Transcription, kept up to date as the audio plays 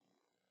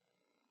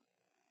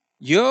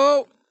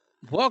Yo,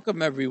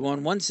 welcome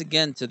everyone once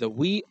again to the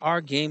We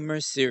Are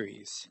Gamers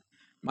series.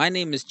 My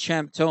name is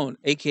Champ Tone,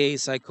 aka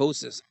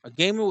Sykosys, a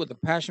gamer with a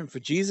passion for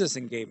Jesus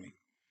and gaming.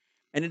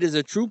 And it is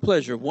a true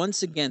pleasure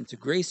once again to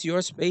grace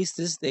your space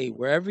this day,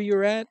 wherever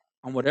you're at,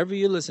 on whatever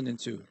you're listening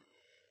to.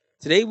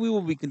 Today we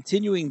will be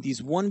continuing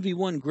these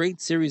 1v1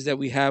 great series that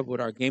we have with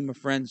our gamer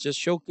friends, just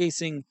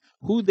showcasing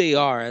who they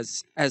are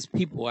as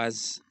people,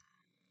 as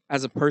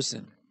a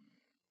person.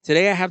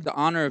 Today, I have the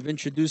honor of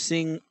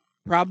introducing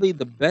probably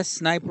the best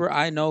sniper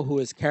I know who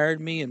has carried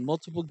me in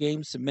multiple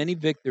games to many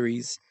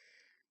victories.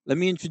 Let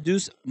me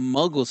introduce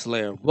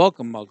Muggleslayer.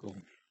 Welcome, Muggle.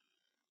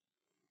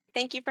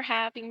 Thank you for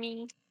having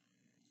me.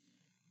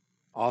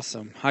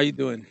 Awesome. How you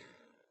doing?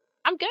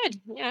 I'm good.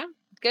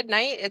 Good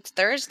night. It's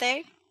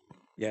Thursday.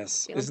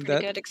 Yes. Feeling Isn't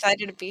pretty that good.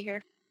 Excited to be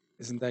here.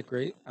 isn't that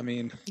great? I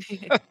mean,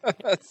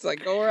 it's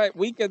like all right,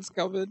 weekend's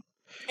coming.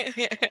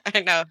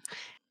 I know.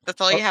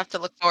 That's all Oh, you have to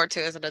look forward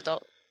to as an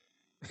adult.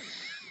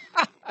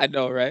 I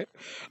know, right?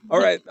 All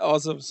right,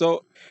 awesome.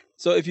 So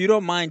if you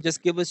don't mind,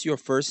 just give us your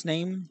first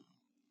name.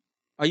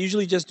 I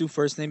usually just do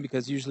first name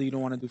because usually you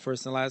don't want to do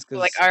first and last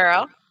Like because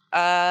RL.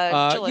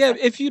 yeah, Jalissa.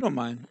 if you don't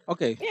mind.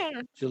 Okay.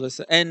 Yeah.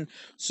 Jalissa. And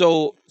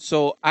so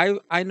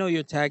I know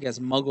your tag as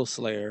Muggle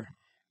Slayer.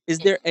 Is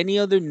Yeah. there any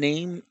other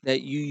name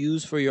that you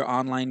use for your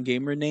online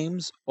gamer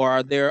names, or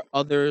are there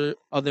other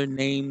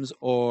names,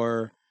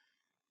 or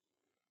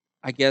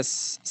I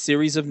guess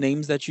series of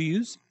names that you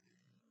use?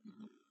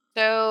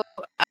 So,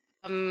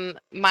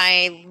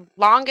 my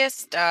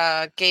longest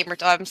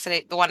I'm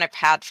saying the one I've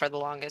had for the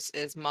longest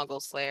is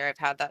Muggleslayer. I've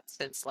had that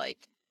since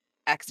like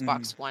Hmm.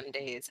 Xbox One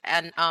days,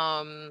 and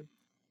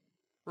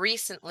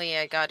recently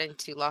I got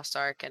into Lost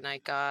Ark and I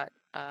got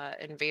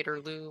Invader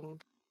Loom,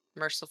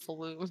 Merciful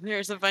Loom.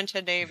 There's a bunch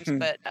of names,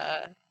 but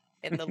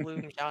in the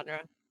Loom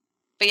genre.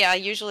 But yeah,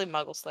 usually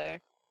Muggle Slayer.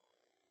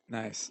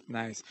 Nice,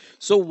 nice.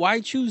 So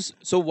why choose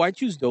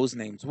those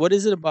names? What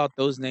is it about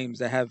those names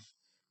that have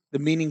the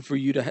meaning for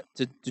you to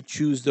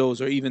choose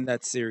those or even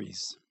that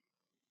series?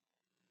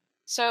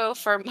 So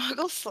for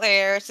Muggle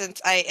Slayer,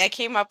 since I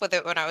came up with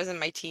it when I was in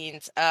my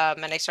teens,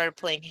 and I started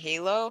playing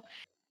Halo.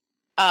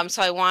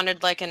 So I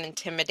wanted like an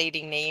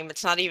intimidating name.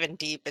 It's not even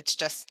deep, it's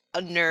just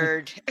a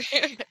nerd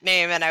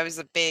name, and I was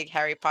a big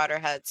Harry Potter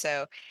head,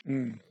 so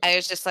Mm. I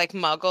was just like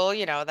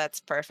Muggle, that's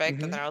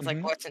perfect. And Hmm. then I was like,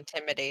 Hmm. what's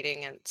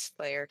intimidating? And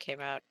Slayer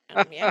came out.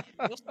 And yeah,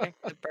 Muggleslayer,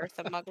 the birth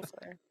of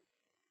Muggleslayer.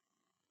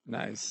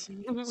 Nice.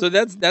 So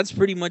that's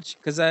pretty much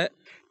because I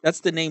that's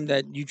the name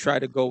that you try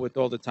to go with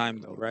all the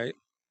time, though, right?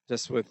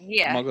 Just with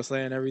Yeah, Muggle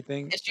Slayer and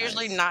everything. it's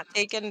usually Nice. not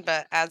taken,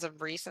 but as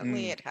of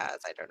recently, Mm. it has.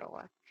 I don't know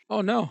why.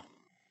 Oh no!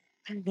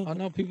 Oh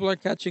no! People are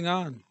catching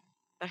on.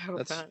 I hope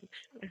That's not.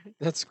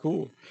 that's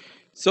cool.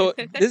 So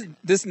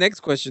this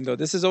next question though,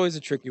 this is always a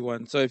tricky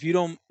one. So if you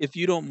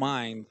don't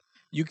mind,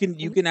 you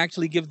can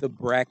actually give the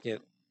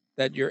bracket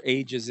that your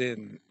age is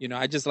in.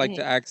 I just like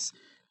to Mhm. ask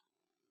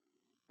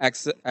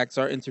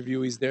our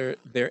interviewees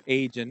their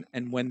age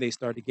and when they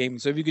started gaming.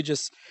 So if you could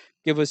just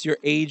give us your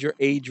age or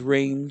age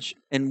range,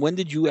 and when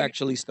did you Okay.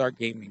 actually start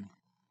gaming?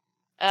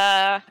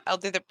 I'll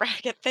do the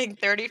bracket thing,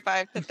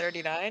 35 to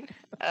 39.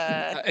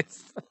 Uh,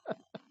 Nice.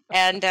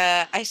 and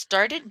I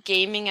started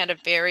gaming at a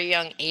very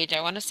young age.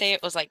 I want to say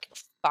it was like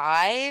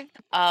 5.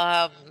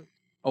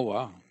 Oh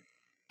wow.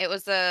 It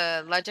was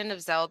the Legend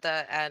of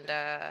Zelda,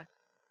 and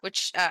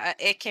which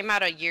it came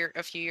out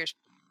a few years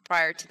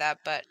prior to that.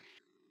 But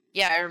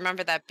yeah, I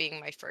remember that being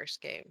my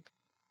first game.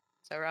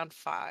 So around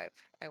 5,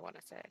 I want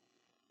to say.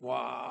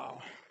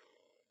 Wow.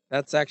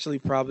 That's actually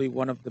probably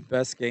one of the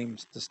best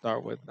games to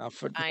start with. Not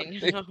for I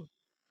nothing. know.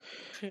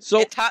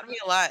 So It taught me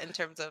a lot in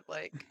terms of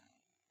like,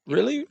 you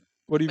know, really,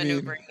 what do you mean?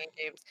 maneuvering in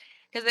games,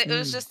 because it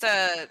was Mm, just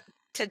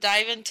to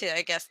dive into,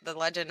 I guess, the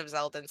Legend of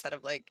Zelda instead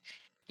of like,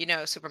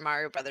 Super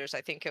Mario Brothers.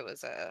 I think it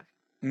was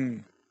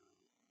mm,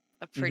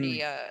 a mm-hmm.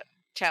 pretty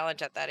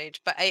challenge at that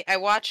age. But I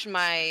watched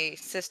my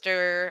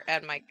sister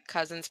and my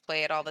cousins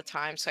play it all the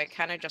time, so I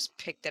kind of just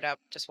picked it up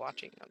just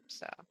watching them.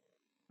 So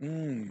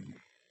Mm.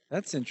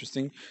 That's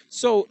interesting.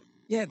 So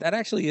yeah, that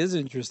actually is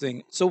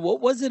interesting. So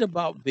what was it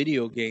about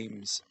video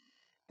games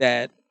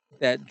that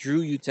that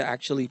drew you to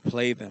actually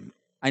play them?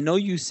 I know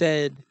you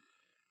said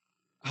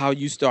how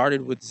you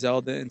started with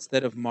Zelda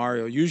instead of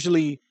Mario.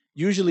 Usually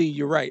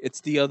you're right.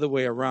 It's the other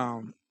way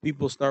around.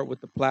 People start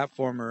with the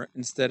platformer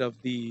instead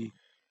of the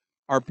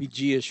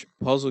RPG-ish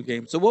puzzle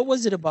game. So what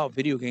was it about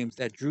video games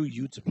that drew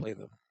you to play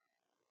them?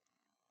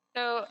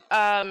 so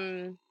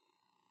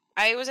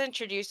I was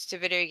introduced to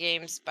video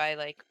games by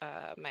like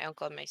my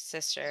uncle and my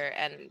sister,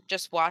 and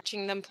just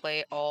watching them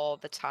play all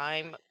the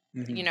time,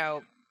 you Hmm.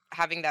 know,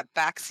 having that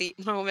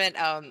backseat moment.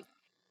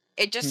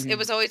 It Hmm.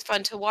 was always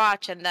fun to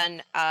watch, and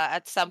then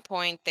at some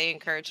point they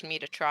encouraged me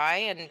to try,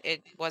 and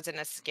it wasn't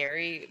as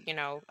scary,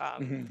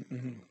 Hmm.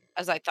 Hmm.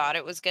 as I thought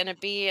it was gonna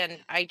be.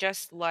 And I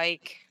just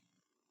like,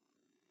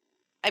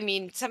 I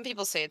mean, some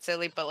people say it's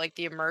silly, but like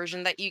the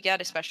immersion that you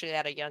get, especially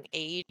at a young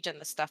age, and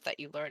the stuff that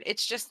you learn,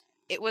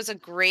 it was a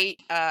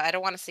great. I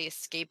don't want to say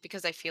escape,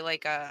 because I feel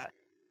like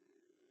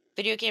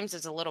video games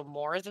is a little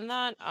more than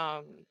that.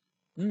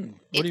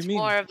 What do you It's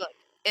more mean? of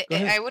like Go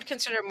ahead. I would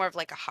consider it more of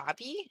like a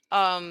hobby.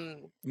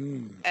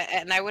 Mm,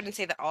 And I wouldn't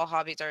say that all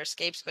hobbies are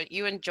escapes, but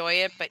you enjoy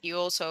it, but you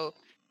also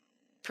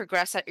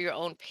progress at your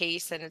own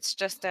pace, and it's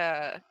just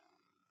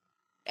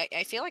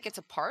I feel like it's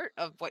a part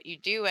of what you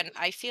do, and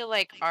I feel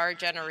like our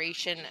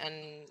generation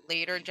and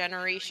later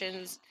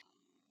generations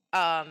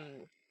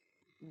um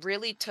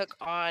really took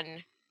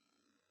on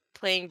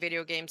playing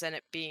video games and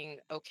it being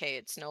okay.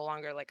 It's no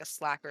longer like a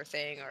slacker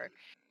thing or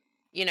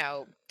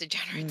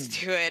degenerates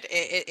mm. do it.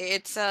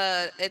 It's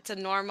a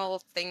normal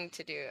thing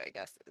to do, I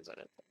guess is what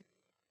it's.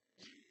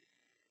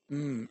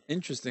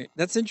 Interesting.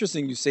 That's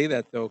interesting you say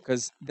that though,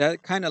 because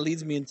that kind of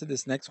leads me into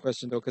this next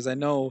question though, because I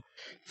know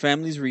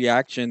families'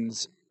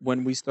 reactions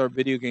when we start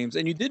video games,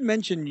 and you did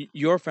mention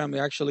your family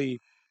actually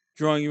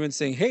drawing you in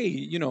saying,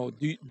 "Hey,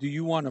 do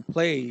you want to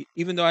play?"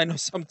 Even though I know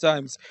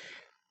sometimes,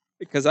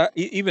 because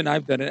even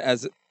I've done it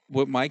as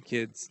with my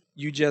kids,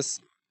 you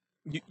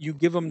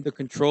give them the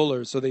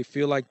controller so they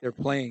feel like they're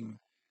playing,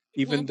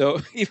 even Mhm. though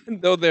even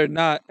though they're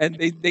not, and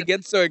they the,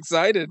 get so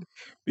excited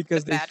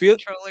the because they bad feel.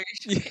 controller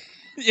Yeah, usually.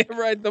 yeah,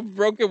 right. The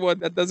broken one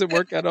that doesn't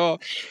work at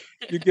all.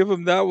 You give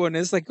them that one.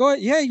 It's like, oh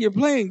yeah, you're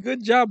playing.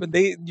 Good job. And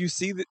you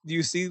see that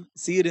you see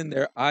it in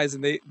their eyes,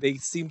 and they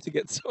seem to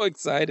get so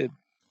excited.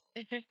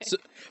 So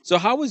so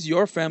how was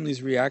your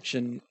family's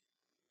reaction?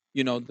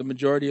 The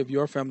majority of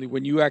your family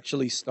when you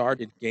actually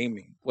started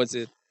gaming. Was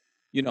it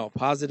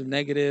positive,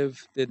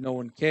 negative? Did no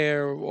one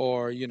care?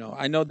 Or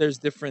I know there's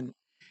different.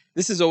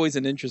 This is always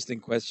an interesting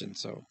question.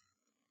 So.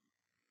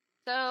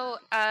 So,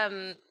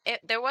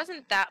 there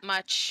wasn't that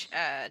much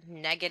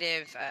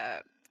negative,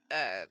 uh,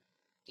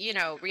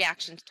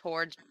 reactions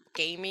towards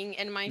gaming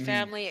in my Hmm.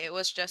 family. It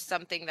was just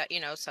something that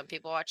some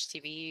people watch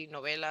TV,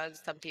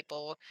 novelas, some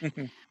people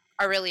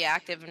are really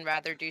active and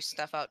rather do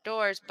stuff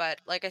outdoors.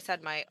 But like I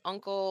said, my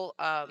uncle,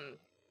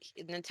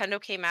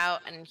 Nintendo came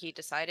out and he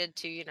decided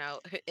to,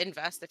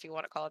 invest, if you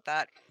want to call it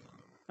that,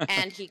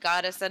 and he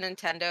got us a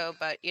Nintendo.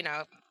 But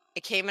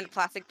it came in a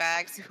plastic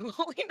bag, so who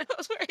only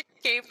knows where it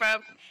came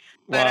from.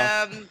 But Wow.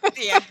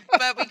 yeah,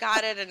 but we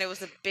got it and it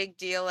was a big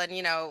deal, and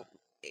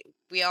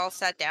we all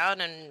sat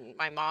down and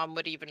my mom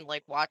would even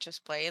like watch us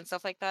play and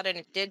stuff like that, and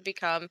it did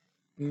become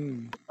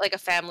Mm, like a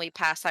family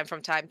pastime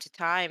from time to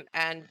time.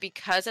 And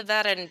because of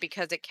that, and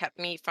because it kept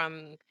me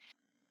from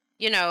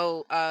you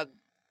know uh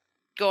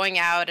going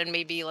out and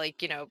maybe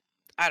like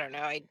I don't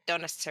know, I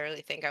don't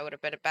necessarily think I would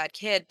have been a bad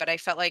kid, but I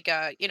felt like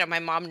my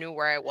mom knew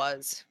where I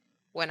was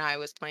when I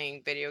was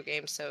playing video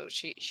games, so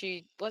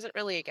she wasn't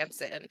really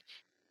against it. And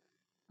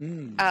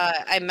mm,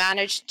 I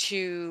managed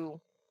to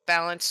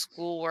balance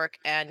schoolwork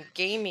and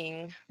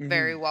gaming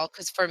very mhm. well,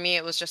 because for me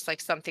it was just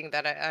like something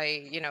that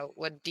I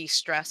would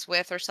de-stress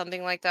with or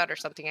something like that, or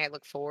something I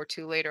look forward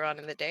to later on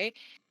in the day.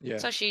 Yeah.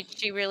 So she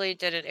really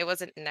didn't. It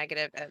wasn't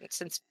negative, and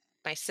since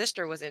my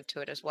sister was into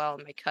it as well,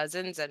 and my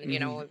cousins, and Mhm, we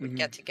would mhm.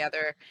 get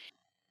together,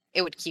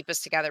 it would keep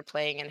us together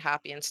playing and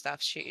happy and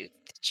stuff. She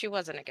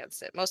wasn't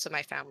against it. Most of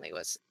my family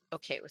was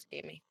okay with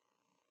gaming.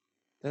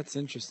 That's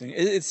interesting.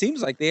 It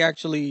seems like they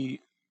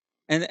actually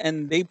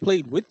and they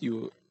played with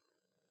you,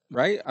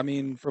 right? I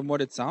mean, from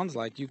what it sounds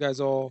like, you guys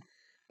all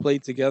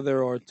played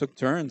together or took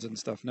turns and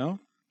stuff, no?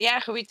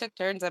 Yeah, we took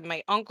turns, and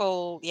my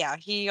uncle, yeah,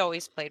 he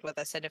always played with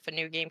us, and if a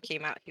new game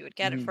came out, he would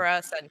get it Mhm. for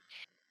us, and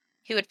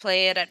he would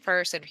play it at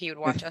first, and he would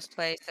In watch us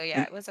play. So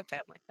yeah, in it was a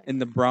family thing. in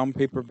the brown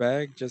paper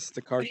bag, just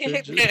the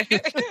cartridge.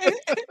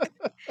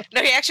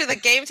 No, the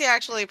games he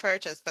actually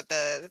purchased, but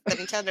the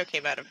Nintendo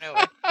came out of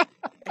nowhere.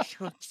 If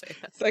you want to say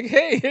It's like,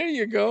 "Hey, here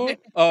you go."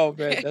 Oh,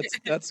 man,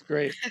 that's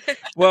great.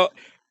 Well,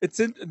 it's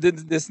in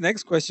this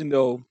next question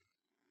though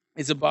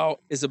is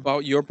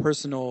about your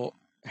personal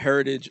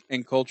heritage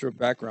and cultural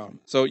background.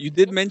 So you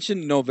did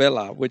mention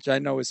novela, which I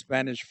know is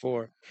Spanish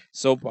for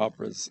soap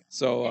operas.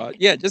 So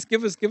that. yeah, just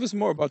give us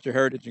more about your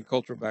heritage and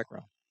cultural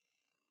background.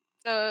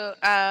 So,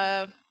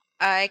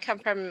 I come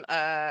from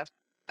a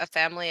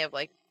family of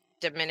like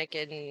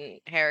Dominican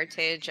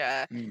heritage.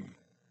 Mm.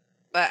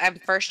 But I'm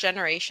first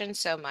generation,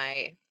 so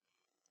my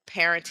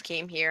parents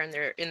came here in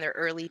their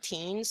early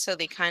teens, so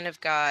they kind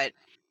of got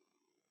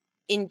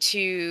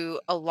into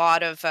a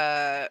lot of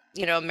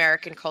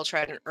American culture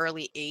at an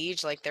early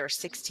age, like they were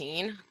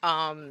 16.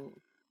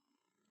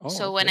 Oh,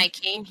 So when okay. I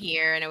came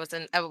here, and it was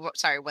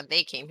sorry, when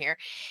they came here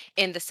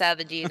in the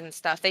 70s and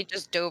stuff, they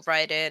just dove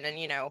right in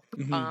and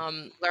Hmm.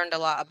 learned a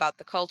lot about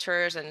the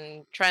cultures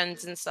and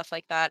trends and stuff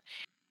like that.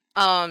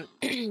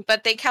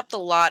 But they kept a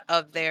lot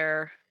of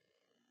their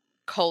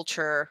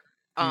culture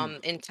Mm.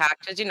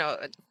 intact, as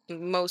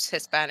most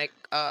Hispanic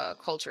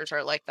cultures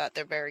are like that.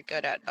 They're very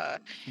good at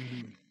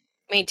Hmm.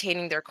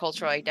 maintaining their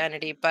cultural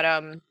identity. But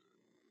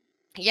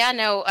yeah,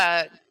 no,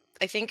 I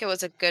think it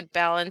was a good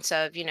balance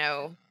of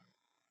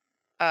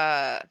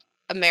uh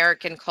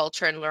American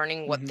culture and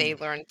learning what Hmm. they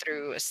learned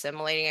through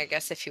assimilating, I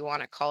guess, if you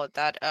want to call it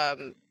that.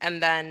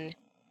 And then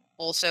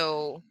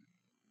also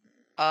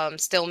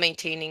still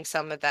maintaining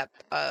some of that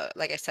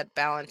like I said,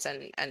 balance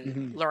and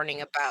Hmm.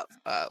 learning about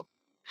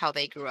how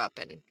they grew up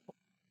and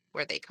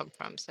where they come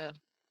from. So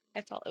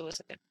I felt it was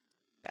a good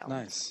balance.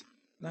 Nice,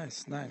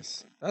 nice,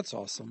 nice. That's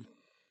awesome.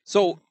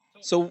 So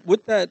so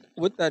with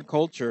that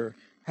culture,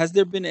 has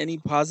there been any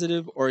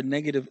positive or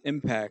negative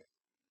impact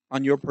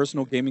on your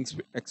personal gaming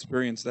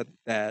experience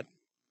that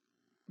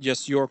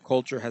just your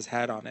culture has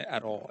had on it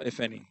at all, if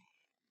any?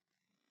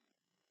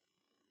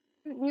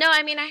 No,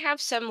 I mean I have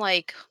some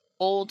like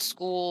old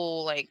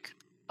school like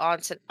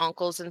aunts and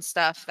uncles and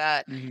stuff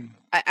that Hmm.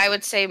 I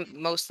would say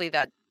mostly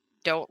that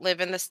don't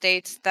live in the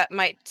States that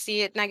might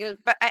see it negative.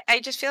 But I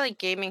just feel like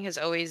gaming has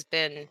always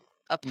been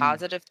a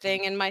Mm. positive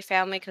thing in my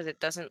family because it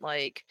doesn't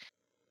like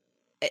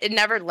it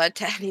never led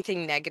to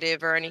anything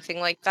negative or anything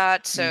like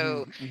that. Hmm.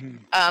 So Hmm.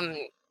 um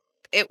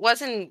it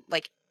wasn't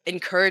like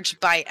encouraged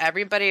by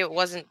everybody. It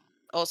wasn't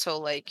also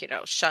like,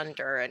 shunned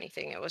or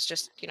anything. It was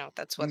just,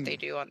 that's what Mm. they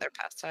do on their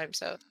pastime.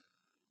 So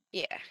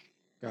yeah.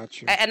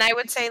 Got you. And I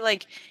would say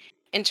like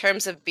in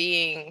terms of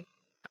being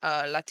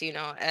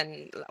Latino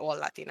and well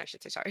Latina I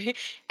should say sorry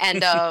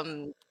and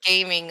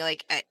gaming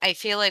like I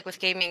feel like with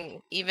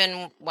gaming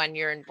even when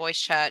you're in voice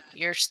chat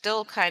you're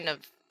still kind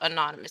of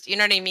anonymous. You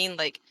know what I mean?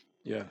 Like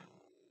Yeah.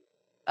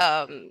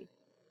 um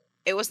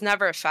it was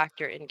never a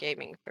factor in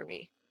gaming for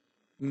me.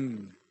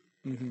 Mm.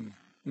 Hmm.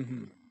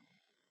 Hmm.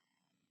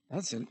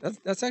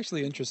 That's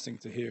actually interesting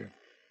to hear.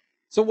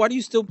 So why do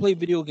you still play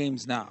video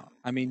games now?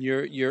 I mean,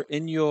 you're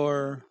in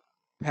your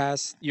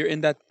past, you're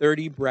in that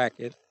 30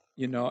 bracket,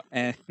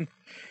 and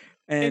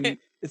and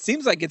it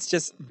seems like it's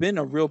just been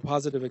a real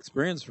positive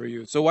experience for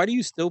you. So why do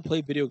you still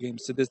play video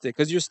games to this day?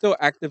 Because you're still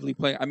actively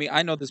playing. I mean,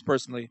 I know this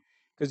personally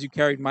because you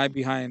carried my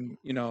behind,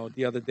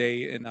 the other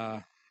day in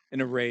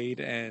a raid,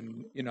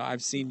 and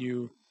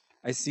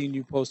I seen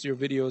you post your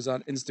videos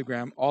on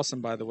Instagram.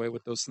 Awesome, by the way,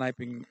 with those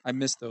sniping. I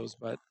missed those,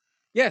 but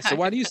yeah. So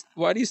why do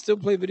you still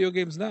play video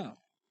games now?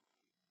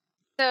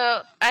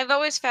 So I've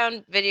always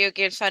found video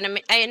games fun. I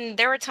mean, and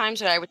there were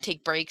times where I would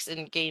take breaks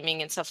in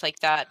gaming and stuff like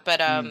that. But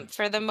Mm,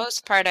 for the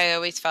most part, I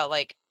always felt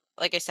like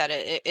I said,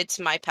 it's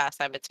my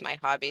pastime, it's my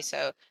hobby.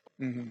 So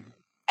mm-hmm,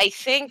 I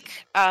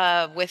think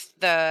with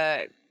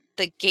the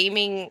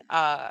gaming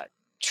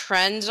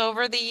trends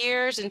over the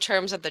years in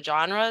terms of the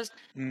genres,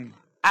 mm,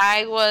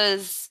 I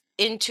was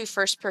into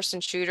first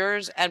person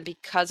shooters, and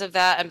because of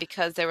that, and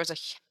because there was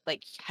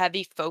like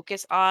heavy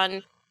focus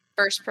on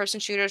first person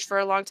shooters for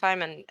a long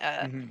time, and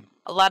mm-hmm,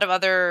 a lot of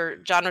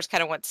other genres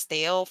kind of went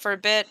stale for a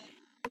bit.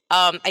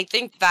 I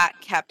think that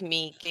kept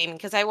me gaming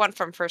because I went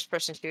from first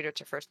person shooter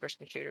to first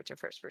person shooter to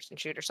first person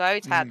shooter, so I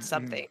always had mm-hmm,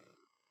 something.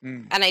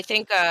 mm, And I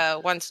think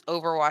once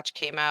Overwatch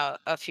came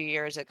out a few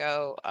years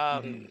ago,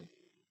 mm-hmm,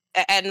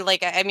 and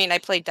like I mean, I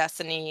played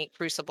Destiny,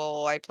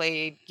 Crucible, I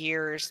played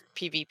Gears,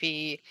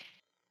 PvP.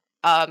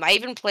 I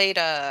even played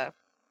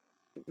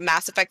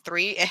Mass Effect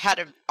 3. It had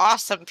an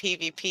awesome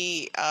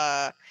PvP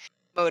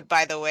mode,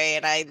 by the way,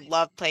 and I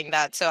loved playing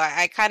that. So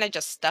I kind of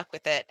just stuck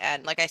with it.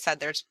 And like I said,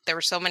 there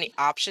were so many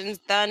options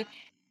then,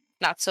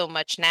 not so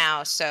much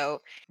now.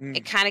 So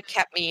it mm, kind of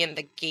kept me in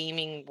the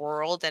gaming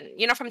world. And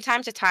from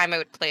time to time, I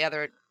would play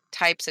other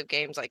types of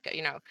games. Like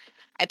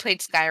I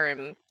played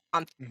Skyrim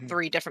on mm-hmm.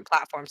 3 different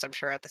platforms. I'm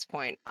sure at this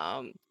point,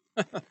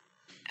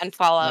 and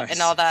Fallout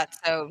and all Nice. that.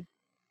 So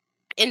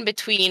in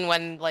between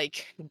when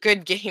like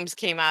good games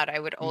came out, I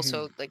would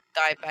Mm-hmm, also like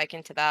dive back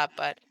into that.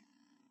 But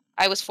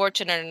I was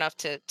fortunate enough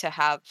to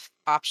have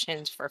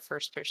options for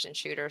first person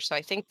shooters, so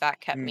I think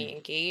that kept mm, me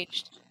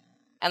engaged.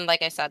 And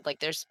like I said, like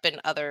there's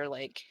been other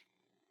like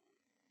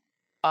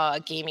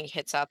gaming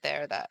hits out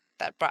there that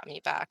brought me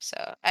back.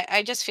 So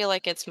I just feel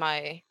like it's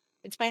my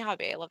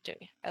hobby. I love doing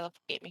it. I love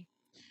gaming.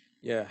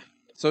 yeah.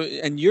 So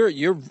and you're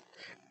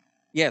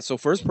yeah. So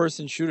first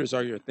person shooters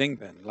are your thing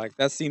then. Like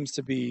that seems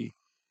to be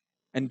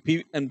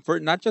and for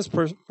not just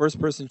first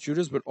person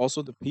shooters, but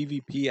also the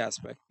PvP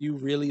aspect. You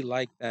really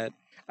like that.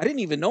 I didn't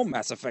even know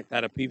Mass Effect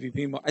had a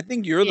PvP mode. I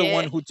think you're the Yeah,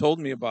 one who told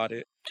me about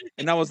it,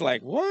 and I was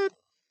like, "What?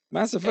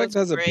 Mass it was Effect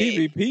has a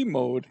great. PvP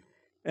mode?"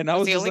 And It I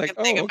was was the just only like, good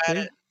thing "Oh, about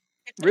okay, it.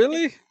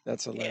 really?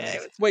 That's Yeah, it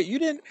hilarious." was. Wait, you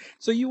didn't?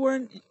 So you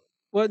weren't?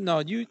 What? No,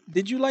 you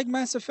did. You like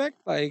Mass Effect?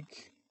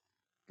 Like,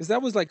 because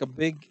that was like a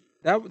big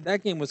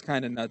that game was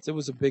kind of nuts. It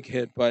was a big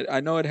hit, but I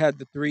know it had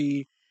the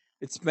three.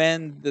 It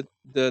spanned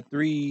the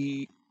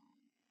three,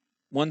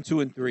 one, two,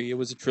 and three. It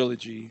was a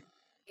trilogy,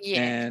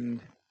 Yeah,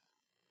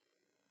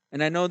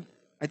 and I know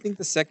I think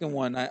the second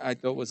one I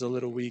thought was a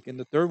little weak, and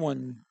the third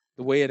one,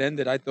 the way it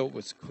ended, I thought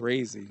was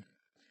crazy.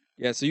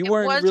 Yeah, so you it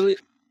weren't was. really.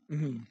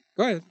 Mhm.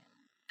 Go ahead.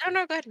 No,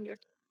 no, go ahead. You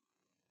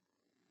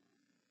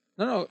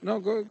No, no,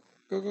 no.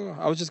 Go.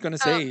 I was just gonna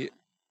so, say,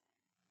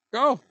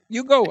 go.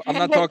 You go. I'm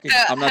not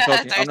talking. I'm not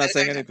talking. sorry, I'm not sorry,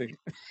 saying sorry, sorry. anything.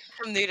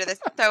 I'm new to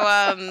this. So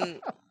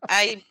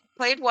I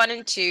played 1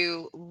 and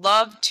 2,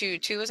 loved 2.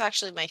 2 was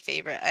actually my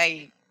favorite.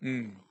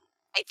 Mm.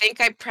 I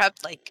think I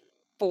prepped like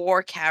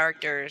 4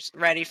 characters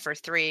ready for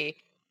 3.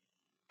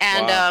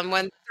 And Wow.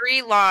 when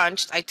 3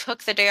 launched, I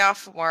took the day off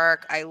from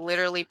work. I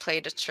literally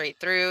played it straight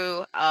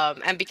through.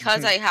 And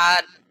because I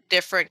had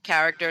different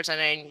characters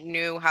and I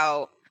knew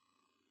how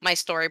my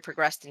story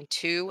progressed in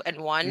 2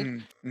 and 1,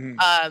 Mm.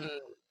 Mm. um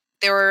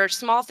there were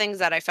small things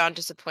that I found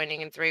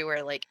disappointing in 3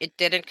 where like it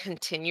didn't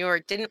continue or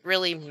it didn't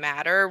really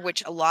matter,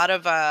 which a lot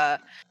of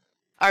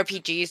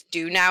RPGs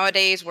do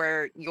nowadays,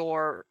 where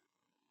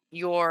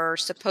your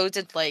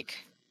supposed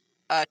like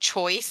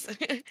choice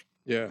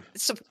Yeah.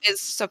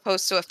 is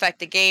supposed to affect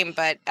the game,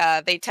 but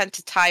they tend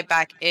to tie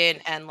back in,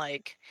 and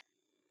like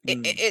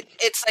Mm.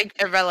 it's like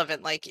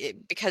irrelevant, like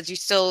because you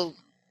still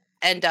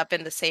end up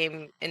in the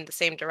same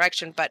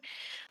direction. But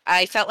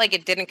I felt like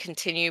it didn't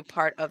continue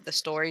part of the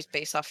stories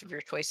based off of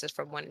your choices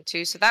from 1 and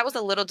 2, so that was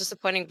a little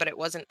disappointing. But it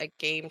wasn't a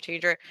game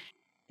changer.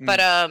 But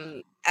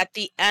Mm. at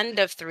the end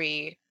of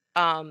 3,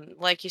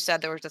 like you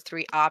said, there was the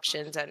 3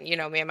 options, and me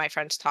and my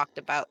friends talked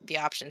about the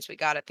options we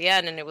got at the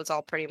end, and it was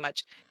all pretty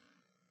much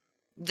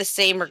the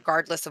same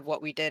regardless of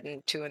what we did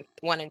in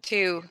 1 and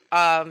 2.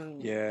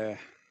 Yeah.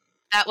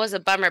 That was a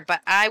bummer,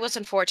 but I was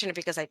unfortunate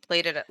because I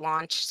played it at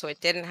launch, so it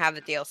didn't have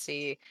the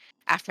DLC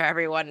after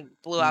everyone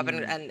blew up and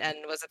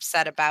Mm. was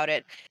upset about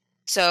it.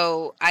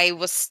 So I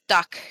was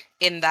stuck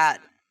in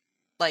that,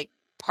 like,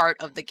 part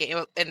of the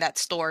game, in that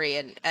story,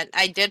 and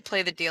I did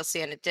play the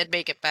DLC, and it did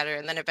make it better,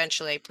 and then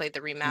eventually I played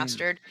the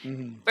Mm. remastered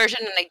Mm. version,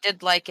 and I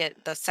did like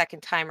it the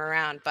second time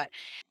around. But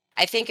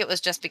I think it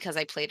was just because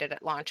I played it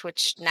at launch,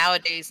 which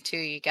nowadays too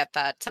you get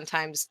that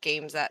sometimes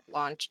games at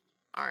launch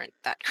aren't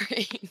that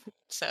great.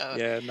 So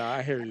Yeah. No,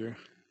 I hear you.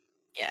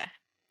 yeah,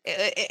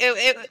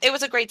 it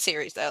was a great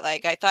series though.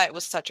 Like, I thought it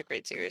was such a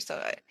great series.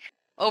 So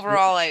You,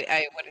 overall,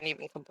 I wouldn't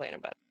even complain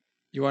about it.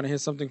 you want to hear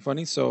something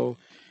funny? So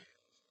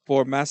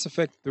for Mass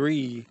Effect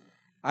 3,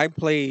 I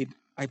played,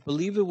 I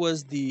believe it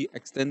was the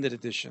extended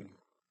edition.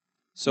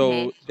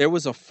 Hmm. So there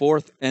was a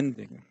fourth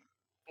ending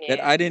that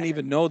Yeah, I I didn't heard.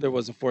 even know there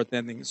was a fourth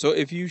ending. So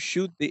if you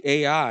shoot the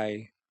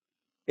AI,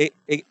 it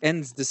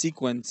ends the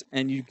sequence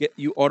and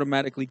you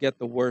automatically get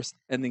the worst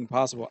ending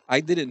possible.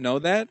 I didn't know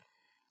that.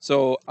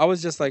 So I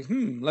was just like,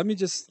 let me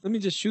just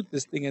shoot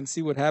this thing and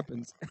see what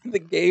happens. And the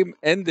game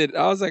ended.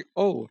 I was like,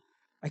 oh,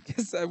 I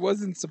guess I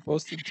wasn't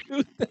supposed to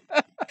do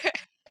that.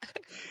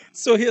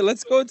 So here,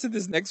 let's go into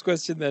this next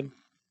question then.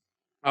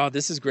 Oh,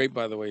 this is great,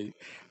 by the way.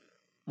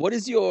 What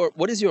is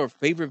your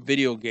favorite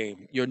video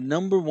game? Your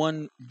number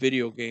one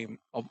video game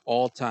of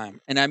all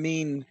time? And I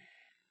mean,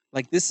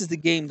 like, this is the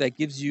game that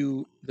gives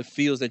you the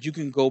feels that you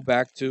can go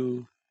back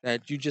to,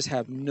 that you just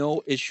have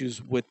no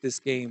issues with this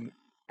game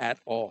at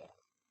all.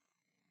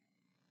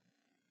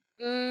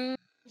 Mm,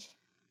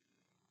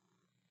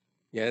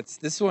 Yeah, it's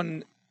this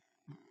one.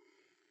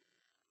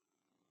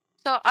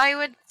 so I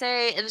would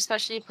say, and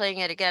especially playing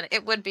it again,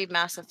 it would be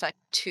Mass Effect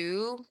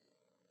 2.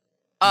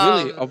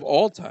 Really, of Um,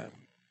 all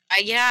time.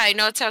 yeah, I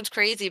know it sounds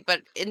crazy,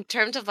 but in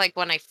terms of like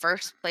when I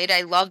first played,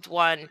 I loved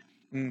 1.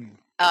 Mm,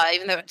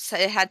 Even though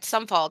it had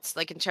some faults,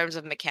 like in terms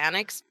of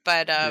mechanics,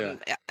 but yeah,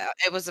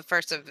 it was the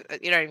first of,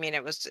 you know what I mean.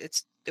 It was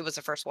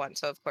the first one,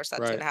 so of course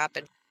that's right. gonna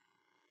happen.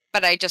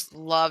 But I just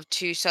love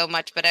 2 so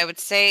much. But I would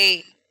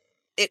say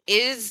it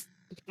is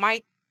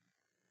my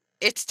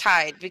it's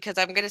tied, because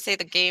I'm gonna say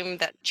the game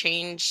that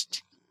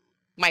changed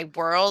my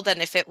world,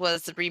 and if it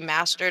was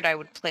remastered, I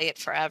would play it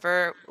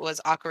forever,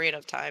 was Ocarina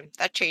of Time.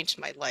 That changed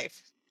my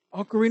life.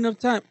 Ocarina of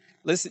Time.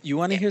 Listen, you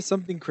want to Yeah. hear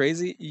something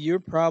crazy? You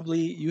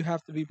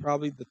have to be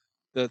probably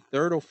the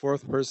third or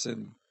fourth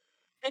person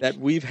that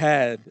we've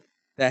had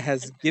that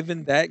has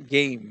given that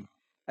game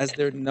as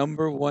their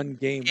number one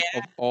game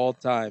of Yeah. all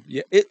time.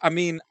 Yeah, I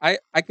mean, I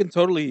can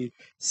totally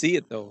see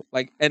it though.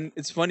 Like, and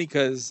it's funny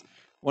because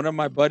one of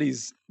my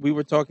buddies, we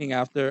were talking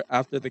after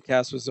the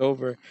cast was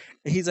over,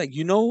 and he's like,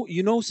 you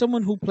know,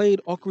 someone who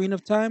played Ocarina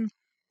of Time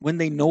when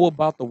they know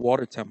about the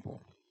water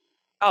temple.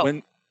 Oh,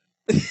 When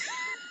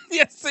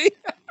yeah, see,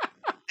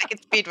 I can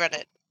speedrun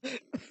it.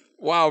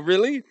 wow,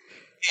 really?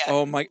 Yeah.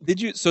 Oh my!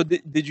 Did you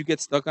get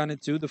stuck on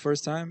it too the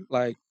first time?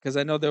 Like, because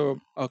I know there were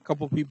a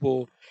couple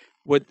people.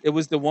 What it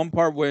was the one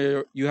part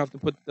where you have to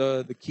put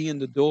the key in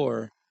the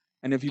door,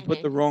 and if you put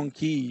Hmm. the wrong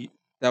key,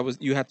 that was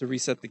you had to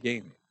reset the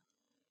game.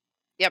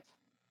 Yep.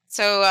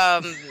 So,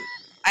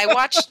 I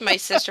watched my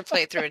sister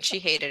play through, and she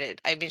hated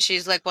it. I mean,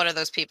 she's like one of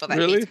those people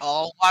that hates Really?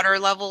 all water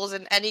levels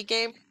in any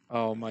game.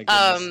 Oh my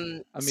goodness!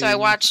 I So I mean,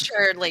 watched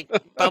her like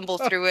bumble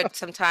through it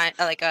sometime,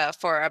 like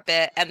for a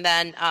bit, and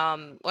then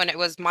when it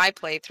was my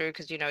playthrough,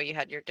 because you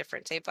had your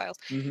different save files,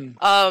 hmm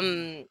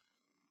um,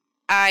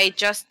 I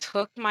just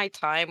took my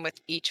time with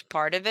each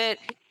part of it,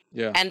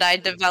 yeah. and I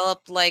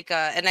developed like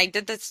and I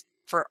did this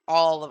for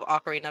all of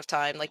Ocarina of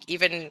Time, like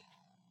even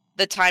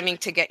the timing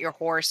to get your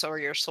horse or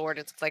your sword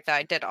and stuff like that.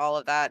 I did all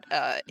of that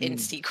in Mm.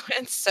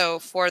 sequence. So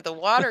for the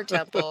water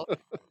temple,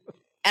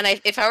 and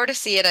if I were to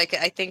see it,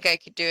 I think I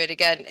could do it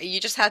again. You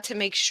just had to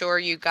make sure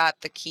you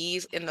got the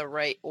keys in the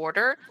right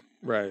order,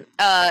 Right.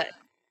 uh,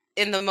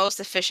 in the most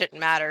efficient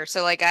manner.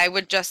 So like I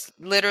would just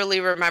literally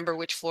remember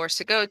which floors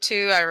to go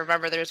to. I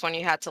remember there's one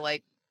you had to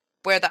like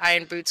where the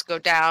iron boots go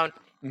down,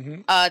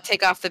 hmm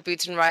take off the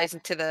boots and rise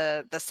into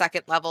the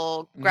second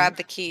level, hmm grab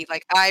the key.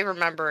 Like I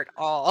remember it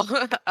all.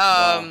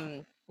 Wow.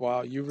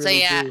 Wow. You So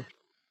really yeah, do.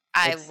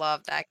 I That's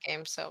love that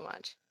game so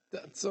much.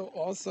 that's so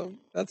awesome.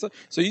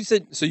 So you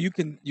said so you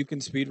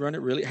can speed run it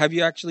really? Have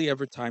you actually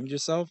ever timed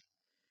yourself?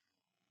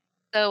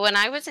 So when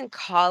I was in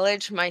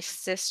college, my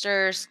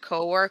sister's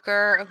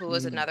coworker, who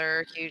was Mm.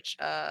 another huge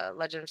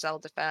Legend of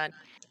Zelda fan,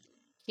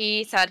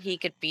 he said he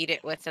could beat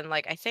it within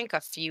like I think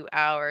a few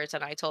hours,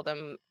 and I told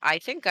him I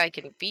think I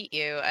can beat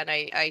you, and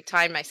I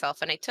timed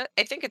myself, and I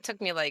think it took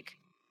me like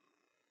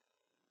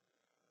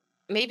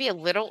maybe a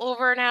little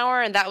over an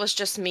hour, and that was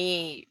just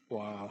me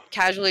Wow.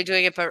 casually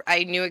doing it, but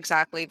I knew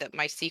exactly that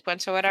my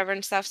sequence or whatever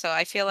and stuff. So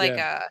I feel like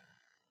Yeah.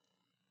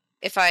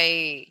 if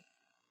I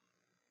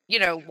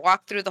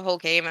walk through the whole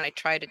game and I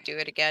try to do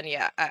it again,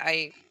 yeah,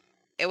 I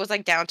it was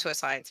like down to a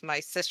science. My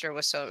sister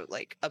was so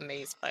like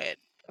amazed by it.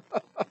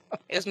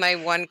 It was my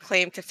one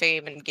claim to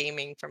fame in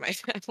gaming for my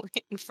family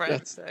and friends.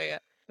 That's So yeah,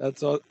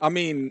 that's all. I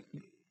mean,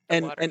 the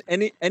and water.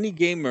 any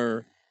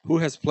gamer who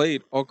has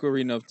played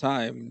Ocarina of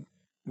Time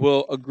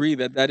will agree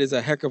that that is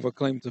a heck of a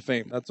claim to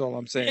fame. That's all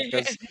I'm saying,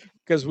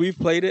 because we've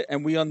played it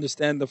and we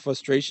understand the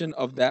frustration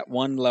of that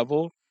one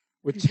level,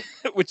 which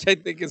which I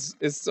think is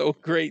so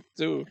great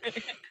too.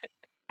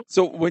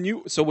 So when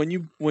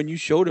you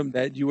showed him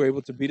that you were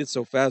able to beat it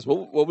so fast,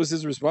 what was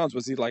his response?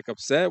 Was he like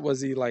upset?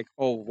 Was he like,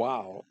 "Oh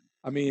wow"?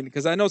 I mean,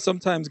 because I know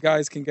sometimes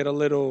guys can get a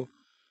little.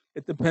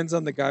 It depends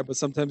on the guy, but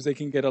sometimes they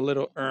can get a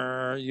little,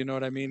 you know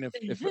what I mean? If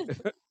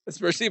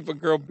especially if a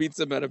girl beats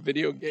him at a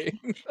video game.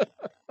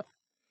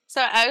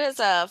 So I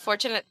was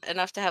fortunate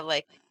enough to have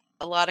like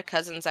a lot of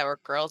cousins that were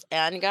girls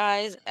and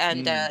guys,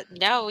 and Mm,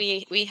 no,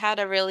 we had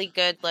a really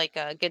good like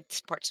good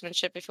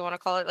sportsmanship, if you want to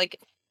call it. Like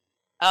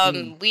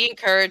mm, we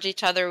encourage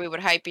each other, we would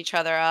hype each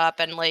other up,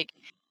 and like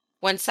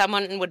when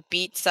someone would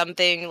beat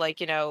something, like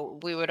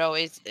we would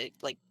always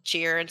like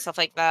cheer and stuff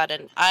like that.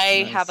 And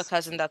I have a nice,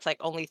 cousin that's like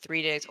only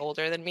 3 days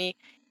older than me,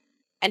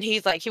 and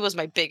he was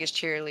my biggest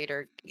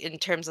cheerleader in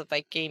terms of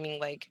like gaming,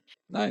 like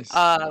nice.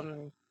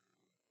 um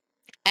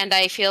and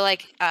I feel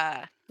like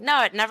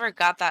no, it never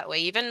got that way.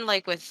 Even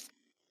like with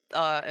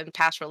in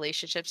past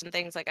relationships and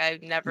things, like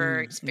I've never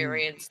Mm, mm,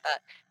 experienced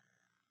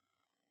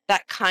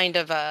that kind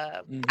of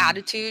mm,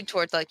 attitude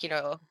towards like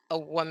a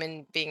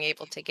woman being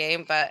able to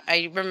game. But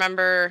I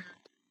remember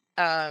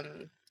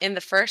in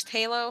the first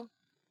Halo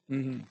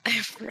mm.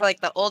 for like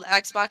the old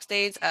Xbox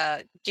days,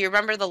 do you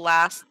remember the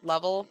last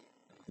level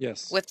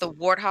Yes, with the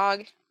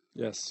warthog?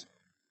 yes.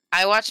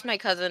 I watched my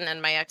cousin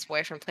and my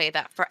ex-boyfriend play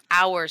that for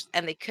hours,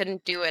 and they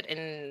couldn't do it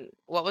in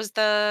what was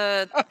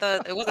the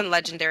it wasn't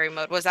legendary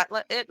mode. Was that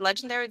it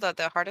legendary,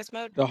 the hardest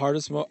mode? The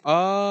hardest mode.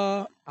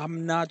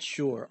 I'm not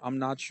sure. I'm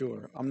not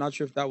sure. I'm not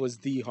sure if that was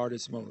the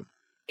hardest mode,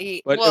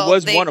 but it Well,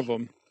 was one of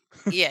them.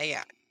 yeah,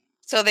 yeah.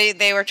 So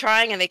they were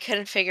trying and they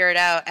couldn't figure it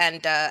out.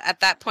 And at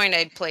that point,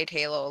 I'd played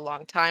Halo a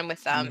long time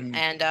with them, Hmm.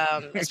 and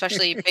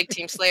especially Big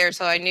Team Slayer.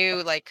 So I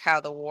knew like how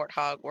the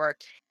warthog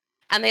worked.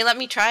 And they let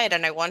me try it,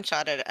 and I one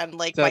shot it. And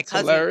like my That's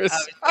cousin hilarious.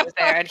 obviously was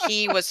there, and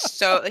he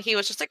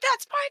was just like,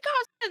 "That's my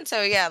cousin."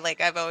 So yeah, like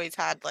I've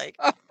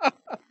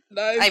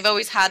Nice.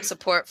 always had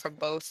support from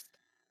both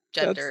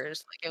That's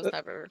genders. Like it was that,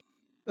 never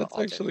the That's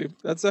alternate.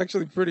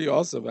 actually pretty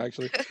awesome.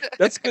 Actually,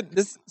 that's good.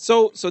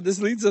 So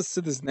this leads us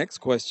to this next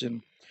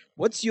question.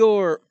 What's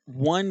your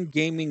one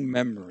gaming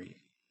memory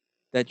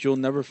that you'll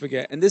never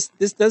forget? And this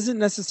doesn't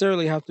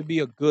necessarily have to be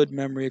a good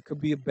memory. It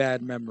could be a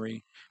bad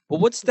memory. But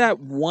what's that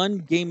one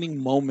gaming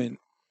moment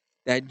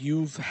that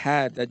you've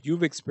had, that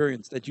you've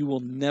experienced, that you will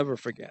never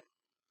forget?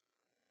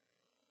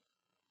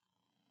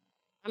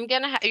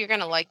 You're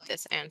gonna like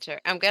this answer.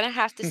 I'm gonna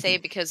have to say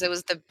because it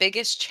was the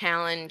biggest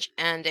challenge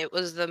and it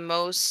was the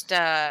most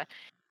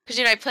because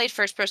I played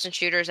first person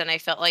shooters and I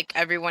felt like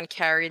everyone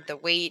carried the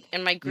weight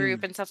in my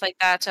group Mm, and stuff like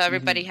that. So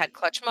everybody hmm. had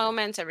clutch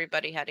moments,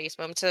 everybody had ace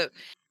moments. So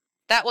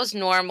that was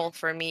normal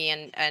for me,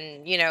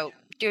 and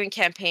doing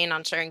campaign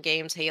on certain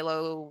games,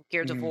 Halo,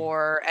 Gears of Hmm.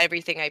 War,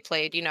 everything I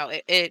played,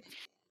 it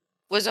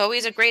was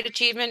always a great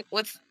achievement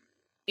with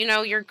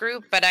your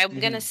group. But I'm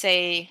gonna Hmm.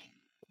 say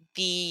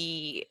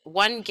the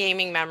one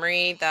gaming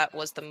memory that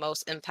was the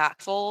most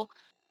impactful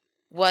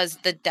was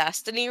the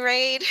Destiny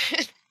raid.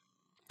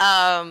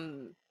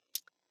 um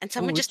and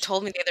Oh, someone just which?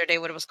 told me the other day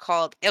what it was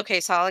called.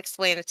 Okay, so I'll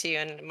explain it to you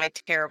in my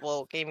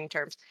terrible gaming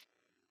terms.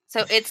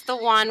 So it's the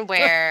one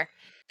where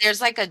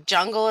there's like a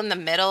jungle in the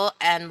middle,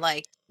 and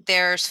like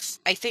there's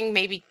I think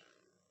maybe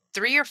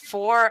three or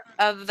four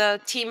of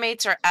the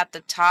teammates are at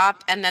the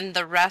top, and then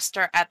the rest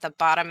are at the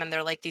bottom, and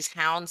they're like these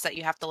hounds that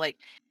you have to like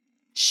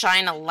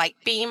shine a light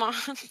beam on.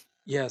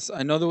 Yes,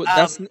 I know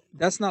um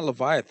that's not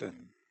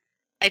Leviathan,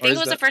 I or think it is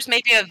was the that first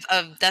maybe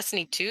of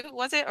Destiny 2,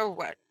 was it? Or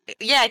what?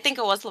 Yeah, I think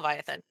it was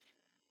Leviathan.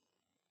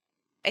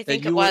 I that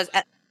think it you were? was.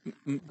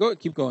 Go,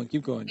 keep going,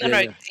 keep going. No, Yeah,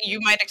 no, yeah. you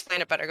might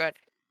explain it better. Go ahead.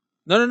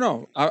 No,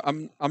 no,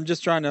 no. I'm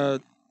just trying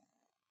to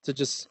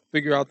just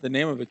figure out the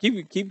name of it.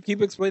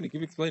 Keep explaining.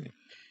 Keep explaining.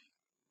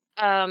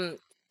 Um,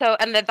 so,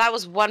 and that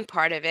was one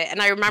part of it.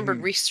 And I remembered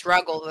Hmm. we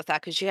struggled with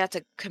that because you had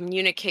to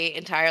communicate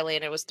entirely,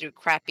 and it was through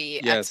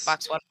crappy Yes.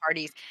 Xbox One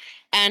parties.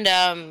 And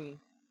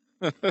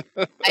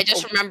I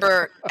just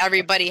remember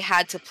everybody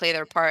had to play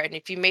their part, and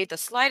if you made the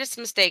slightest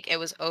mistake, it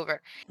was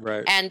over.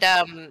 Right. And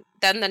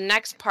then the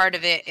next part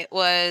of it, it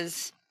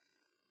was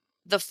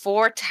the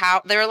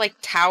there were like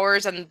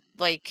towers, and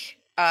like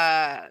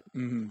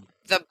Hmm.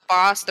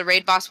 the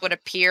raid boss would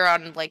appear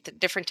on like the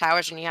different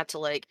towers, and you had to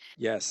like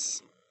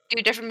Yes.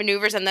 do different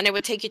maneuvers, and then it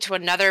would take you to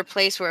another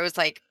place where it was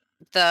like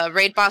the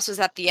raid boss was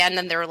at the end,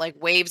 and there were like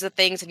waves of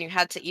things, and you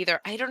had to either,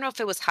 I don't know if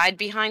it was hide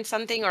behind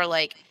something or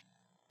like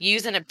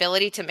use an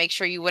ability to make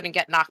sure you wouldn't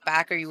get knocked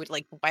back or you would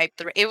like wipe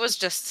the. It was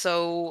just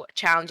so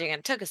challenging and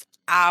it took us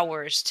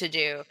hours to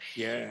do.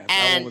 Yeah,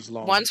 that one And was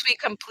long. once we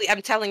complete,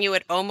 I'm telling you,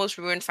 it almost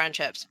ruined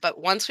friendships. But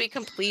once we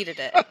completed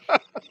it,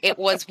 it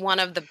was one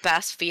of the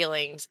best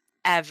feelings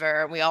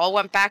ever. We all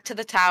went back to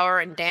the tower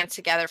and danced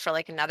together for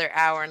like another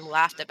hour and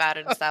laughed about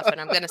it and stuff. And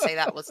I'm gonna say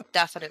that was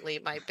definitely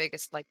my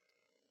biggest like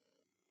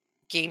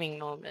gaming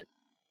moment.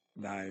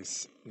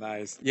 Nice,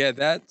 nice. Yeah,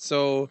 that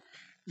so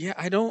yeah,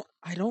 I don't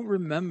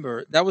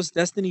remember. That was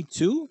Destiny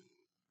 2?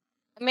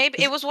 Maybe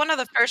it was one of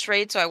the first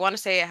raids, so I want to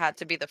say it had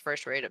to be the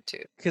first raid of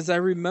two. Cuz I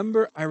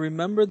remember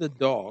the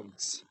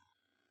dogs.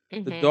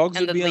 The Hmm. dogs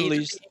And would the be laser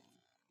unleashed.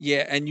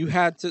 Yeah, and you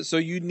had to so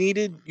you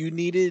needed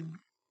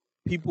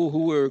people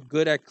who were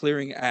good at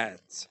clearing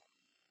ads.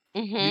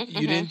 beam. You Hmm.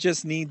 you Hmm. didn't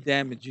just need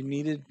damage. You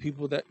needed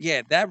people that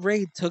yeah, that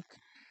raid took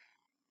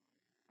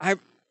I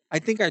I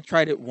think I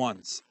tried it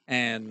once,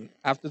 and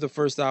after the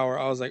first hour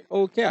I was like,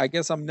 "Okay, I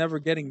guess I'm never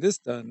getting this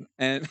done."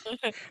 And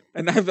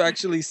and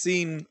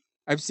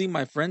I've seen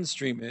my friends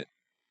stream it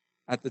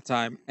at the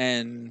time,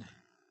 and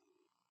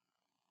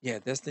yeah,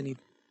 Destiny,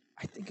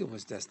 I think it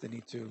was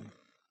Destiny 2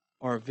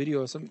 or a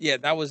video or something. Yeah,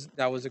 that was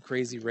a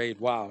crazy raid.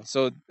 Wow.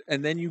 So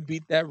and then you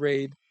beat that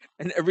raid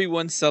and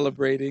everyone's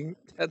celebrating.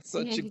 That's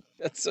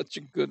such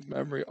a good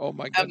memory. Oh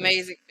my goodness.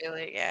 Amazing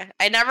feeling, yeah.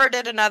 I never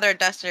did another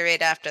Destiny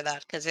raid after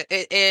that because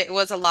it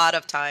was a lot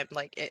of time.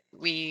 Like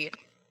we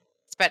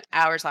spent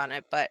hours on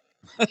it, but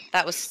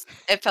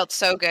it felt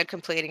so good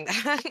completing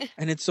that.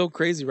 And it's so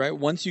crazy, right?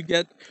 Once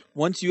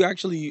you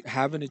actually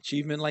have an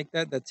achievement like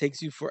that that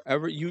takes you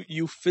forever,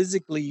 you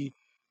physically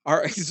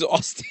are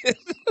exhausted.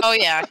 Oh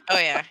yeah, oh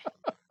yeah.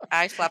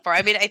 I slept for.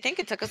 I mean, I think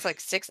it took us like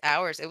 6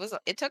 hours.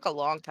 It took a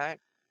long time.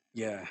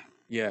 Yeah.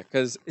 Yeah,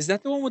 cuz is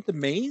that the one with the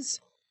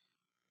maze?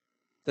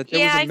 That there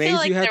Yeah, was a I feel maze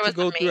like you had there to was a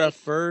go through at maze.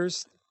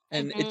 first,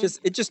 and it Mhm, just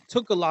it just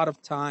took a lot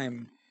of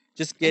time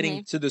just getting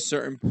mhm. to the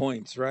certain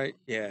points, right?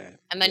 Yeah,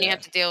 And then you yeah,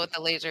 have to deal with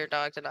the laser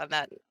dogs and all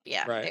that.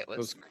 Yeah, right. it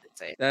was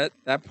insane.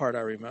 That part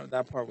I remember.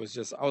 That part was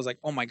just I was like,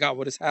 "Oh my god,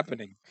 what is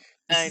happening?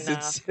 This I is know.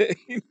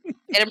 insane."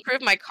 It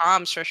improved my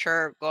comms for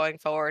sure going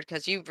forward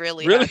because you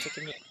really Really? had to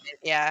communicate.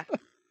 Yeah,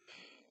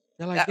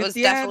 They're like, that "Get was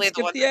the definitely ads, the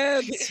get one the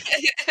ads.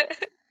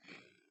 that.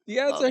 The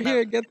ads I'll are never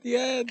here. Get the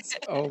ads."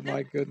 Oh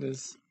my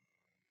goodness.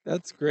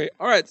 That's great.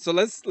 All right, so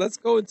let's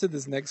go into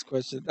this next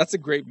question. That's a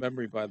great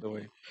memory, by the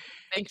way.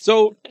 thank you.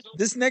 So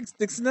this next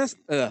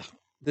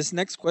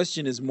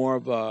question is more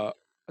of a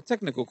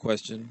technical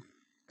question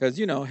because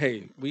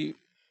hey,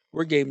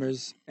 we're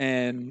gamers,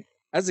 and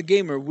as a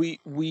gamer, we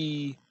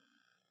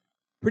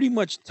pretty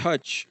much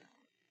touch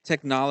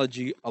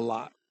technology a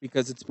lot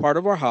because it's part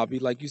of our hobby,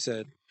 like you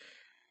said,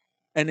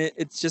 and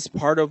it's just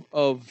part of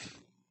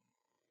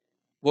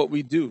what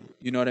we do.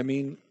 You know what I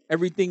mean?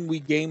 Everything we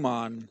game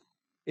on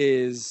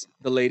is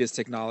the latest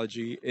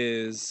technology,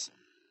 is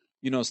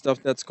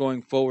stuff that's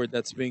going forward,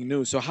 that's being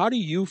new. So how do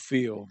you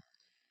feel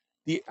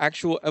the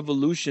actual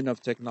evolution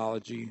of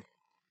technology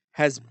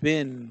has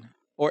been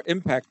or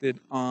impacted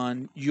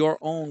on your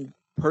own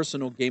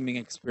personal gaming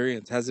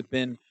experience? Has it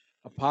been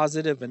a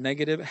positive, a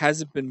negative?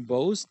 Has it been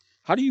both?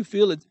 How do you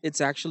feel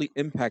it's actually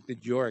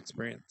impacted your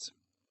experience?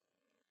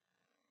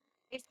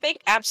 I think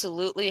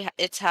absolutely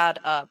it's had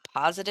a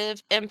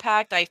positive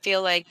impact. I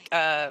feel like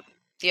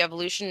the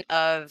evolution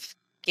of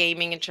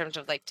gaming in terms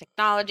of like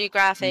technology,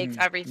 graphics, Mm,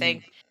 mm,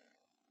 everything,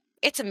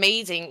 it's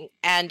amazing.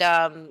 And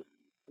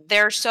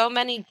there are so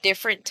many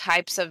different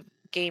types of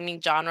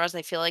gaming genres.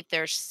 I feel like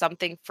there's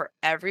something for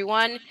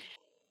everyone.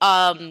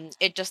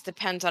 It just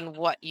depends on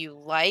what you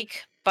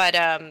like. But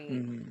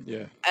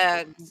yeah.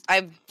 uh,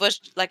 I was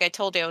like I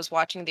told you, I was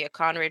watching the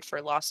Akon raid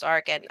for Lost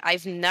Ark, and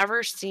I've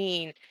never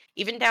seen,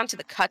 even down to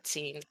the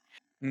cutscene,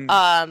 Mm,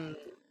 um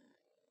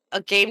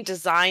a game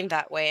designed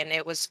that way. And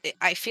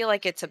I feel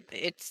like it's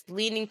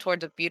leaning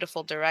towards a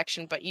beautiful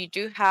direction, but you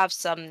do have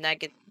some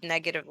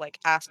negative like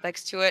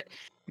aspects to it.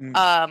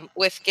 mm,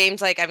 With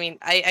games like, I mean,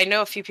 I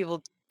know a few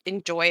people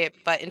enjoy it,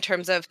 but in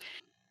terms of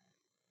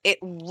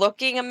it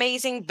looking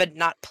amazing but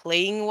not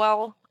playing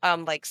well,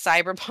 like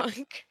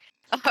Cyberpunk,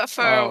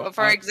 oh,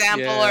 for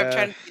example, or I'm yeah.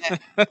 trying to, yeah,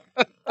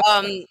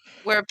 um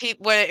where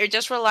it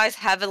just relies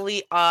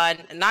heavily on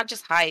not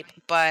just hype,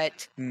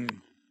 but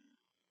Mm,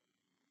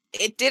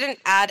 it didn't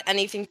add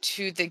anything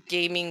to the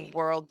gaming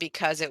world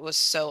because it was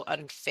so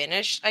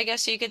unfinished, I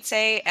guess you could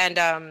say. And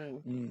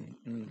mm,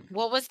 mm.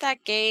 what was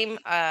that game?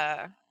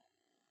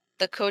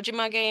 The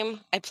Kojima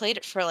game. I played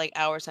it for like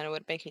hours and it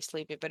would make me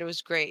sleepy, but it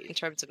was great in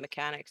terms of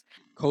mechanics.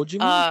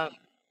 Kojima? Uh,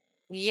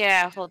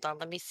 yeah, hold on,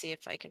 let me see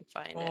if I can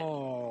find it.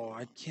 Oh,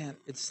 I can't.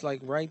 It's like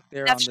right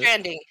there Death on the.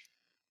 Stranding.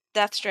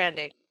 Death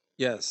Stranding.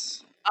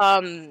 Yes.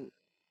 Um,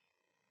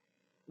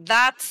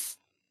 that's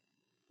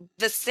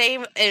the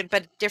same,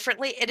 but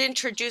differently. It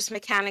introduced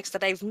mechanics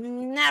that I've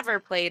never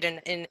played in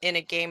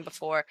a game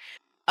before.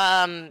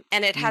 And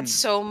it had Mm,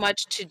 so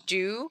much to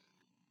do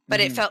but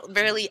it Mhm. felt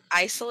really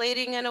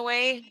isolating in a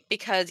way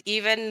because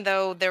even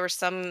though there were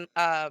some,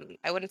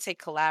 I wouldn't say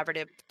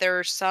collaborative, there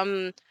were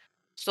some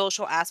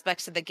social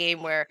aspects of the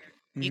game where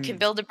you can Mhm.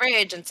 build a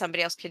bridge and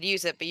somebody else could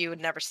use it, but you would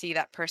never see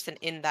that person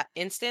in that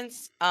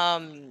instance.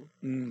 Mm.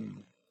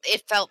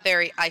 It felt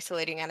very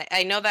isolating, and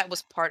I know that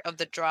was part of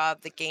the draw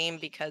of the game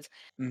because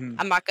Mhm.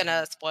 I'm not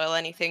gonna spoil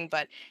anything,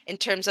 but in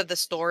terms of the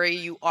story,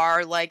 you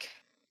are like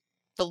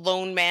the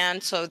lone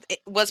man, so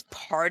it was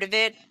part of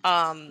it.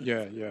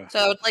 Yeah, yeah. So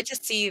I would like to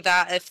see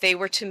that if they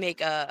were to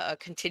make a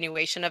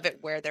continuation of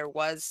it where there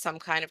was some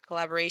kind of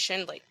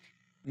collaboration, like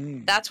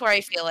Mm. that's where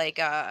I feel like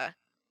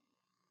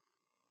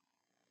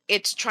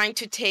it's trying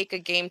to take a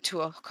game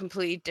to a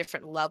completely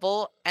different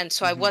level, and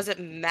so I Mhm. wasn't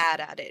mad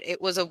at it.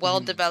 It was a Mhm.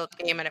 well-developed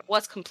game and it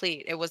was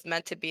complete. It was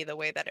meant to be the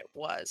way that it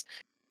was.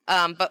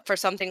 But for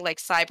something like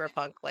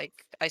Cyberpunk,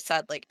 like I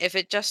said, like if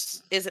it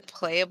just isn't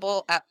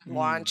playable at Mm.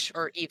 launch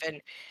or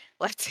even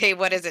let's say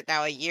what is it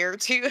now, a year or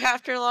two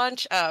after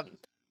launch, I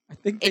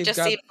think it they've just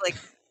got seems like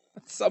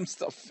some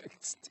stuff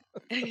fixed.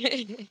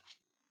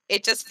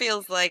 it just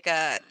feels like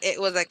it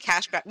was a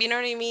cash grab. You know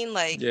what I mean?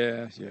 Like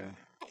Yeah, yeah.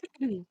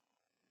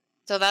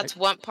 so I, that's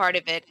one part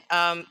of it.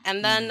 And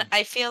then mm.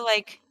 I feel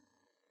like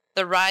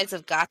the rise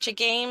of gotcha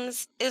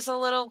games is a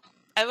little,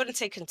 I wouldn't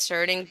say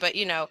concerning, but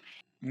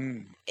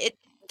Mm. it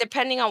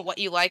depending on what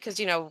you like, because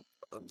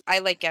I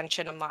like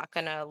Genshin, I'm not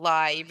gonna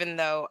lie, even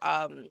though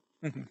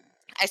Mhm.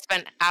 I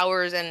spent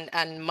hours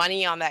and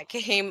money on that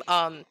game.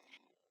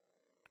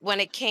 When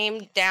it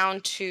came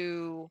down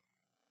to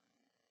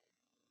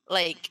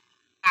like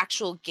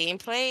actual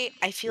gameplay,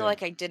 I feel Yeah.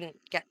 like I didn't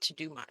get to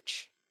do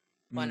much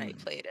when I Mm.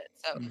 played it.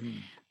 So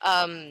Mhm.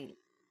 um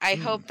I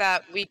Mm. hope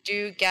that we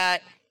do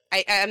get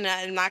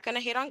I'm not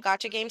gonna hate on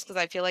gotcha games because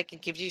I feel like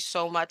it gives you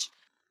so much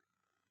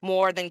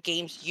more than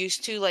games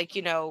used to. Like,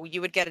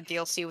 you would get a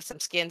DLC with some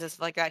skins and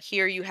stuff like that.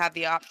 Here you have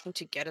the option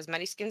to get as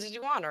many skins as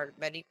you want or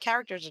many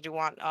characters as you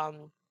want,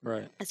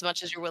 Right. as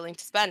much as you're willing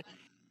to spend.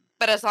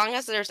 But as long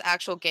as there's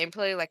actual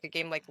gameplay, like a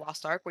game like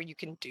Lost Ark where you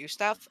can do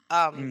stuff,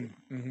 Mm.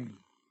 Mhm.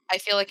 I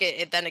feel like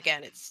it then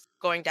again it's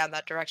going down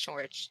that direction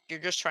where you're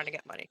just trying to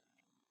get money.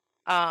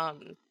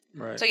 Um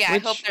Right. so yeah, I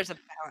hope Which there's a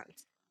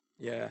balance.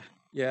 yeah.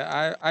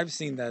 Yeah, I've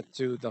seen that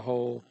too, the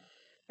whole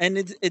and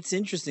it's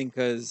interesting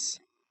cuz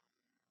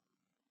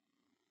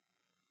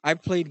I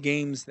played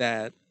games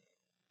that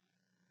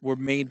were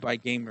made by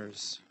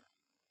gamers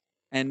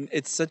and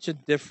it's such a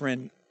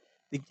different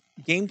the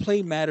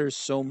gameplay matters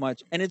so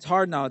much and it's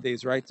hard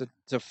nowadays, right?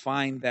 To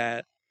find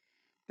that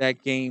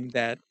game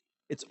that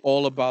it's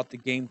all about the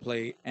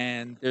gameplay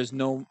and there's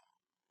no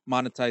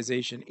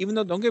monetization. Even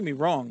though don't get me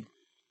wrong,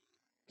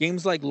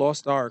 games like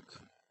Lost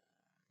Ark,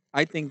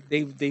 I think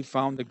they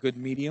found a good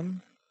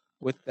medium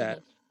with that,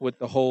 Hmm. with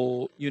the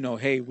whole,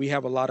 hey, we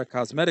have a lot of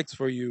cosmetics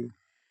for you,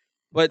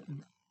 but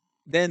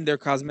then their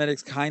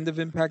cosmetics kind of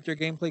impact your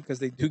gameplay because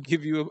they do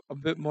give you a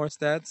bit more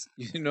stats.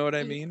 You know what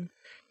I Hmm. mean?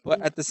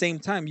 But at the same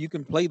time, you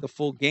can play the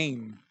full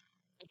game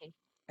Hmm.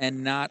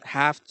 and not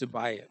have to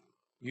buy it.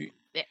 You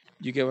Yeah,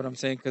 you get what I'm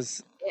saying?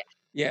 Because yeah.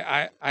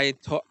 yeah, I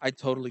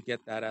totally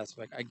get that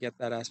aspect. I get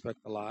that aspect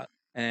a lot,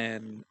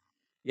 and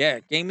yeah,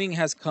 gaming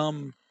has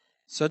come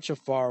such a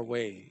far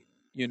way.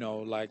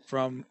 Like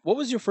from what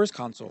was your first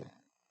console?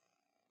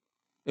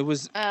 It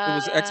was Uh,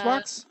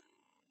 Xbox.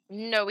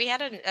 no, we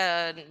had a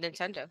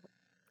Nintendo.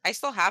 I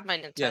still have my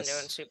Nintendo and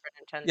Yes, Super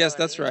yes, Nintendo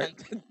that's and right.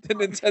 Nintendo The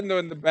 64. Nintendo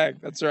in the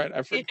bag. That's right.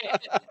 I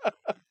forgot.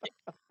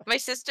 My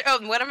sister,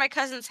 oh, one of my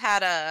cousins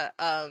had a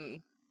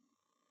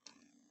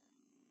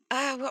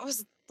what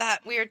was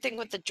that weird thing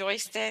with the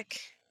joystick?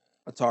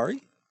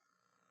 Atari.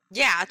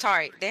 Yeah,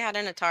 Atari. They had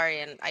an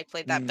Atari and I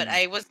played that, but Mm,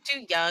 I was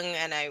too young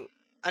and I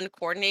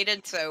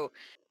uncoordinated, so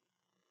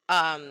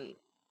um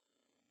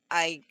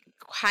I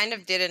kind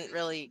of didn't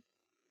really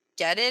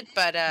get it,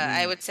 but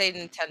I mm. would say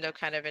Nintendo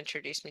kind of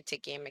introduced me to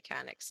game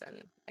mechanics and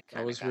I That kind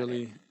of was got it.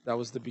 really that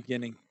was the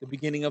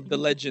beginning of the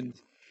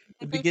legend,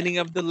 the beginning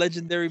of the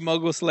legendary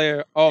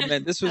Muggleslayer. Oh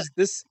man, this was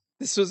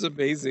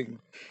amazing.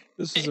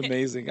 This was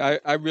amazing.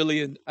 I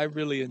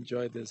really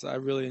enjoyed this. I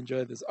really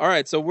enjoyed this. All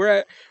right, so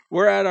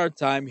we're at our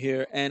time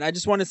here, and I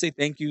just want to say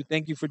thank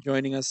you for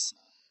joining us.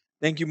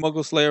 Thank you,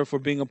 Muggleslayer, for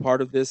being a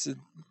part of this.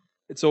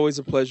 It's always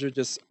a pleasure.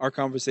 Just our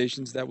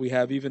conversations that we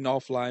have, even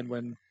offline,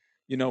 when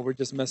we're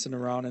just messing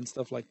around and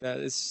stuff like that.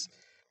 It's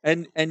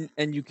and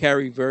you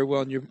carry very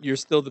well, and you're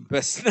still the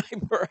best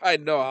sniper I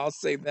know. I'll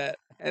say that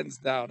hands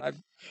down.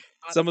 I've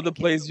Oh, some of the thank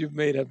you. plays you've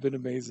made have been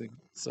amazing.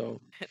 So,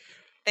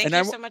 Thank and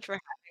you so much for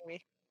having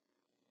me.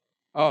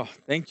 oh,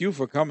 thank you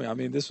for coming. I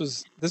mean, this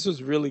was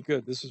really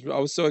good. I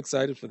was so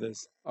excited for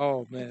this.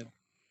 Oh man.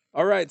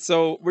 All right,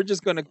 so we're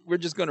just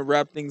gonna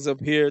wrap things up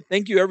here.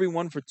 Thank you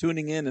everyone for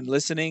tuning in and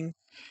listening.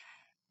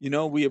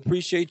 We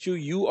appreciate you.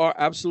 You are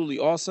absolutely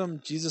awesome.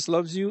 Jesus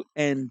loves you.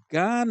 And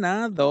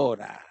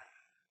Ganadora.